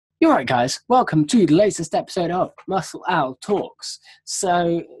You're right, guys. Welcome to the latest episode of Muscle Owl Talks.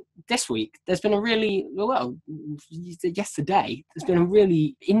 So this week, there's been yesterday, there's been a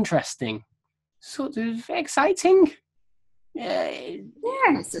really interesting, sort of exciting,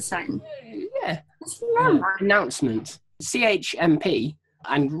 it's exciting. Announcement. CHMP,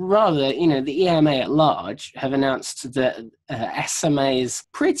 and rather, the EMA at large, have announced that SMA's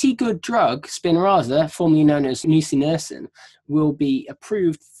pretty good drug, Spinraza, formerly known as nusinersen, will be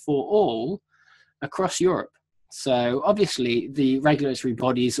approved for all across Europe. So obviously the regulatory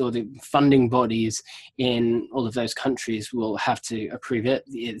bodies or the funding bodies in all of those countries will have to approve it.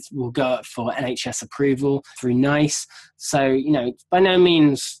 It will go up for NHS approval through NICE. So, it's by no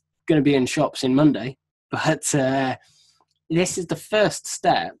means going to be in shops in Monday, but this is the first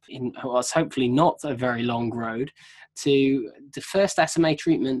step in what's hopefully not a very long road to the first SMA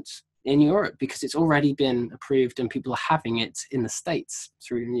treatment in Europe, because it's already been approved and people are having it in the States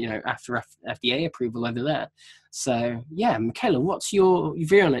through, after FDA approval over there. So, Michaela, what's your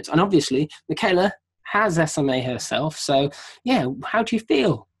view on it? And obviously, Michaela has SMA herself. So, how do you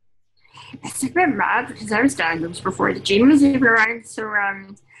feel? It's a bit mad because I was diagnosed before the gene was even around. So,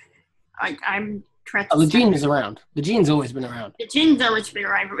 I'm the gene is around. The gene's always been around. The gene's always been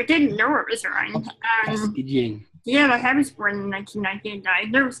around, but we didn't know it was around. The gene. Yeah, I was born in 1990 and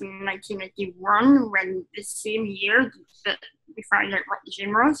diagnosed in 1991, when the same year that we found out what the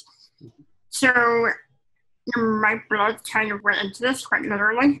gene was. So my blood kind of went into this quite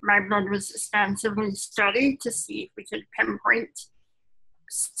literally. My blood was extensively studied to see if we could pinpoint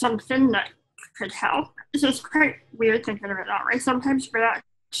something that could help. So it's quite weird thinking about that, right? Sometimes, but actually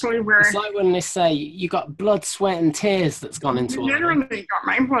it's like when they say you got blood, sweat, and tears that's gone into it. Literally got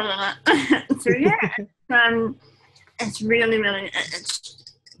my blood in it. So it's really,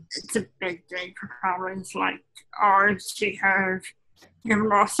 it's a big day for families like ours to have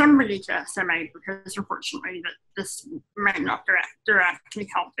lost somebody to SMA, because unfortunately this might not directly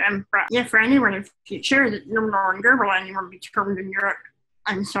help them. But for anyone in the future, that no longer will anyone be told in Europe,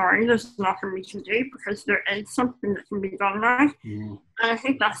 I'm sorry, there's nothing we can do, because there is something that can be done now. And I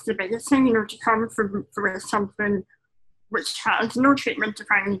think that's the biggest thing, to come from something which has no treatment, to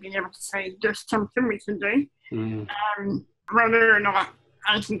finally being able to say there's something we can do. Whether or not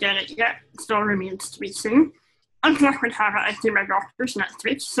I can get it yet still remains to be seen. I'm not going to have it. I see my doctors next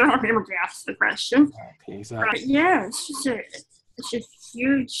week, so I'll be able to ask the question. Okay, exactly. But it's a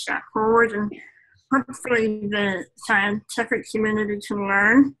huge step forward, and hopefully the scientific community can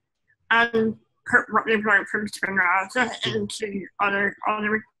learn and put what they've learned from Spinraza into other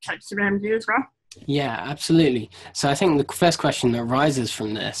types of MD as well. Yeah, absolutely. So I think the first question that arises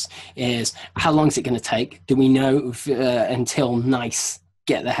from this is, how long is it going to take? Do we know until NICE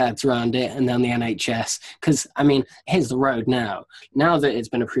get their heads around it, and then the NHS? Because, here's the road now. Now that it's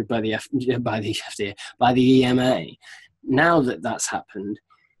been approved by the FDA, by the EMA, now that that's happened,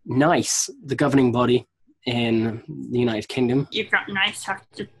 NICE, the governing body in the United Kingdom. You've got NICE have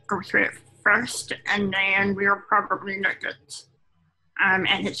to go through it first, and then we'll probably look at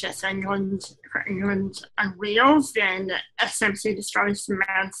NHS England for England and Wales, then the SMC, the Scottish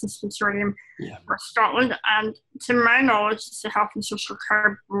Medicine Consortium for Scotland, and to my knowledge, it's the Health and Social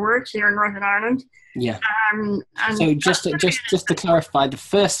Care Board here in Northern Ireland. So just to clarify, the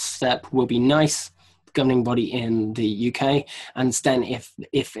first step will be NICE, the governing body in the UK, and then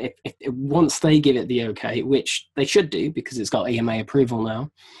if once they give it the okay, which they should do because it's got EMA approval now,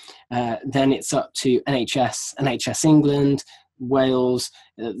 then it's up to NHS England, Wales,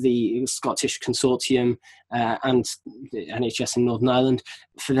 the Scottish Consortium, and the NHS in Northern Ireland,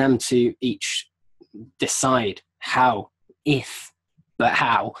 for them to each decide how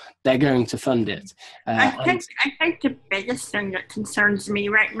they're going to fund it. I think the biggest thing that concerns me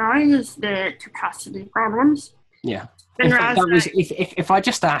right now is the capacity problems. Yeah. If I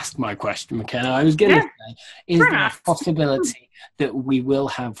just asked my question, McKenna, I was going to say, is there a possibility that we will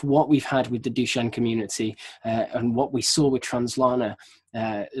have what we've had with the Duchenne community and what we saw with Translana,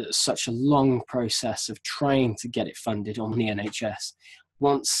 such a long process of trying to get it funded on the NHS?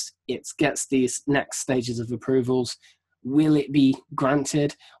 Once it gets these next stages of approvals, will it be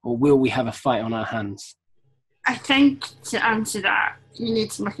granted, or will we have a fight on our hands? I think to answer that, you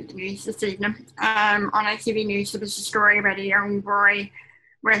need to look at the news this evening. On ITV News, there was a story about a young boy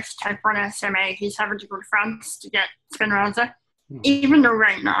with type 1 SMA who's having to go to France to get Spinraza. Even though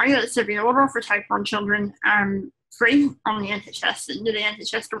right now it's available for type 1 children free on the NHS, and the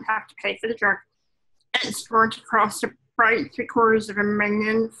NHS don't have to pay for the drug. It's going to cost about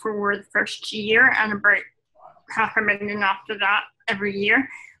 $750,000 for the first year, and about $500,000 after that every year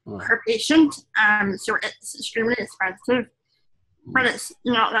per patient. So it's extremely expensive. but it's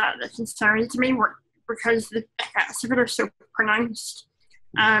not that concerning to me because the effects of it are so pronounced.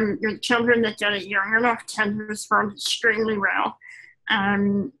 Your children that get it young enough tend to respond extremely well.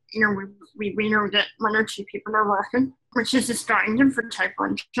 We know that 1 or 2 people are walking, which is astounding for type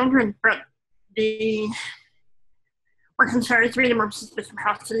 1 children, but what concerns me the most is the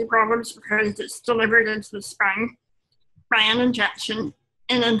capacity problems because it's delivered into the spine by an injection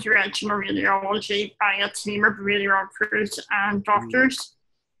in interventional radiology by a team of radiographers and doctors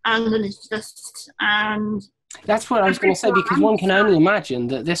and anesthetists. And that's what I was going to say, because one can only imagine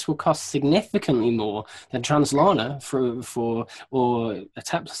that this will cost significantly more than Translarna or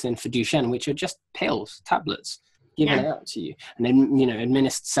Etaplacin for Duchenne, which are just pills, tablets given out to you, and then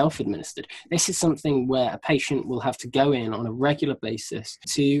self-administered. This is something where a patient will have to go in on a regular basis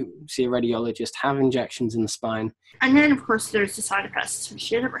to see a radiologist, have injections in the spine, and then of course there's the side effects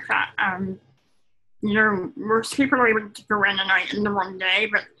associated with that. Most people are able to go in and out in the one day,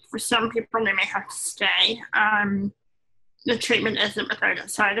 but for some people they may have to stay. The treatment isn't without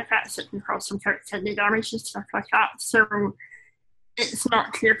its side effects. It can cause some kidney damage and stuff like that. So it's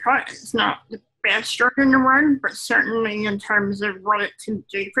not clear cut. It's not the best drug in the world, but certainly in terms of what it can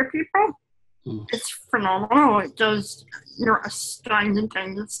do for people, it's phenomenal. It does astounding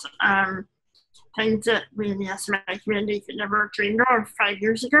things. Things that we in the SMA community could never have dreamed of 5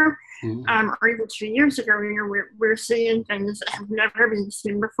 years ago, or even 2 years ago. We're seeing things that have never been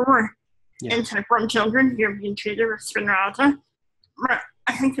seen before in type 1 children who have been treated with Spinraza. But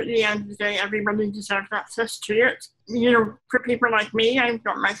I think at the end of the day, everybody deserves access to it. For people like me, I've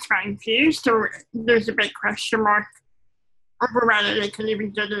got my spine fused, so there's a big question mark over whether they can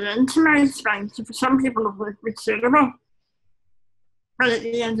even get it into my spine. So for some people, it would be suitable. But at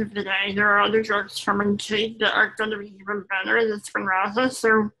the end of the day, there are other drugs coming too that are going to be even better than Spinraza.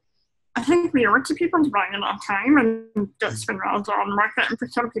 So I think we owe it to people to buy enough time and get Spinraza on the market. And for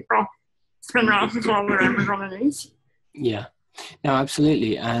some people, Spinraza is all they're ever going to need. Yeah, no,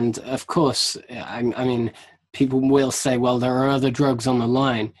 absolutely. And of course, I mean, people will say, well, there are other drugs on the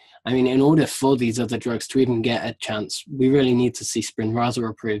line. I mean, in order for these other drugs to even get a chance, we really need to see Spinraza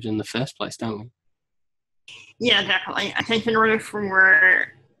approved in the first place, don't we? Yeah, definitely. I think in order for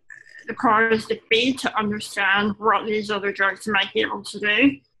the powers that be to understand what these other drugs might be able to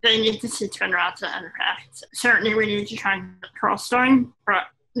do, they need to see Spinraza in effect. Certainly we need to try and get costs down, but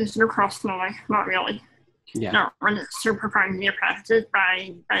there's no cost in life, not really. Yeah. Not when it's so profoundly affected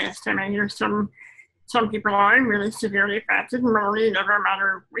by SMA, or some people are really severely affected, and really never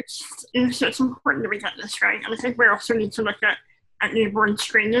matter which. So it's important that we get this right. And I think we also need to look at newborn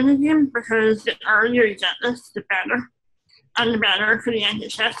screening again, because the earlier you get this, the better. And the better for the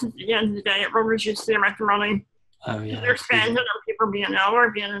NHS. At the end of the day, it will reduce the amount of money they're spending on people being ill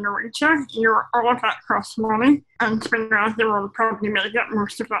or being in a wheelchair. All of that costs money, and Spinraza will probably mitigate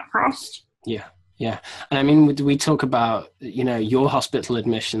most of that cost. Yeah. Yeah. And I mean, we talk about, your hospital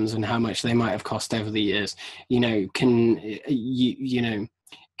admissions and how much they might have cost over the years.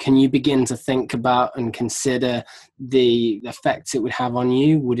 Can you begin to think about and consider the effects it would have on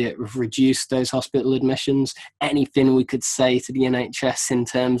you? Would it reduce those hospital admissions? Anything we could say to the NHS in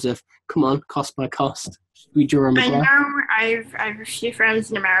terms of, come on, cost by cost? We draw a McGrath. I know I've a few friends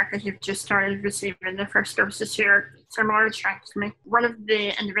in America who've just started receiving their first doses here, similar to me. One of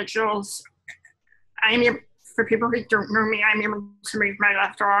the individuals, for people who don't know me, I'm able to move my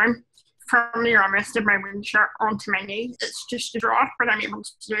left arm from the armrest of my wheelchair onto my knee. It's just a drop, but I'm able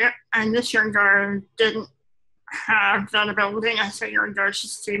to do it. And this young girl didn't have that ability. I say young girl,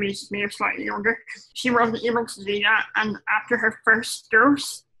 she's the same age as me or slightly younger. She wasn't able to do that. And after her first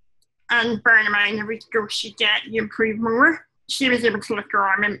dose, and bearing in mind every dose you get, you improve more, she was able to lift her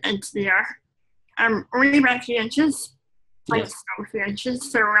arm into the air. Only about a few inches. Yes. A few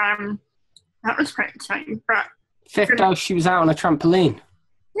inches. So that was quite exciting. But fifth dose, she was out on a trampoline.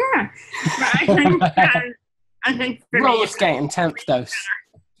 Yeah, but I think for roller me, skating 10th dose.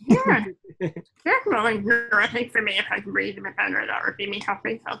 Yeah, definitely. I think for me, if I can breathe a bit better, that would be me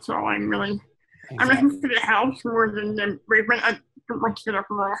happy. That's all I'm really. Exactly. I'm looking for the health more than the movement. I don't want to get up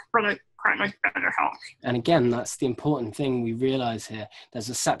and walk, but I quite like better health. And again, that's the important thing we realise here. There's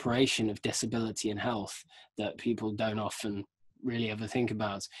a separation of disability and health that people don't often really ever think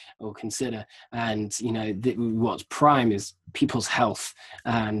about or consider. And what's prime is people's health,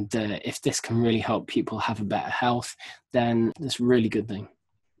 and if this can really help people have a better health, then that's a really good thing.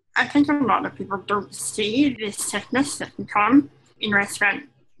 I think a lot of people don't see the sickness that can come. I spent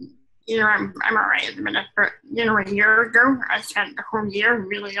I'm all right at the minute, but a year ago I spent the whole year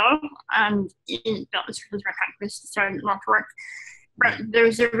really ill, and that was because my pancreas decided not to work. But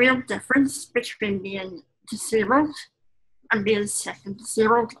there's a real difference between being disabled and being sick and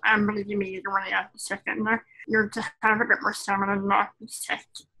disabled. And believe me, you don't want to get sick in there. To have a bit more stamina and not be sick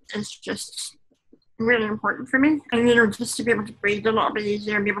is just really important for me. And, just to be able to breathe a little bit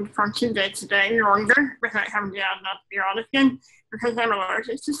easier and be able to function day to day longer without having to add an antibiotic in, because I'm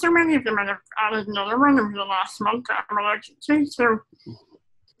allergic to so many of them, and I've added another one over the last month that I'm allergic to. So,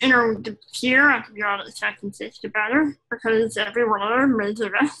 the fewer antibiotics I can take, the better, because every one of them is a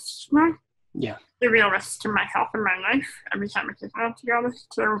risk now. Yeah. The real risk to my health and my life every time I take an antibiotic.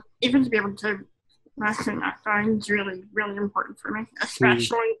 So, even to be able to lessen that down is really, really important for me,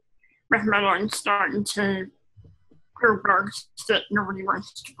 especially with my lungs starting to grow bugs that nobody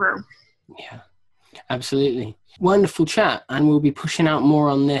wants to grow. Yeah, absolutely. Wonderful chat, and we'll be pushing out more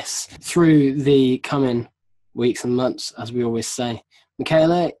on this through the coming weeks and months, as we always say.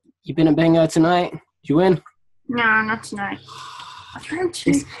 Michaela, you been at bingo tonight? Did you win? No, not tonight. I've tried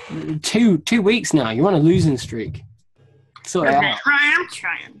two weeks now. You're on a losing streak. Sort it out. I am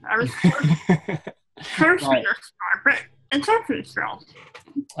trying. I was close right. But it's hopefully still.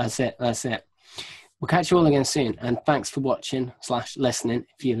 That's it. We'll catch you all again soon, and thanks for watching / listening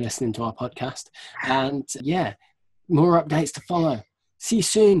if you're listening to our podcast. And more updates to follow. See you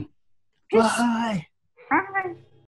soon. Peace. Bye. Bye.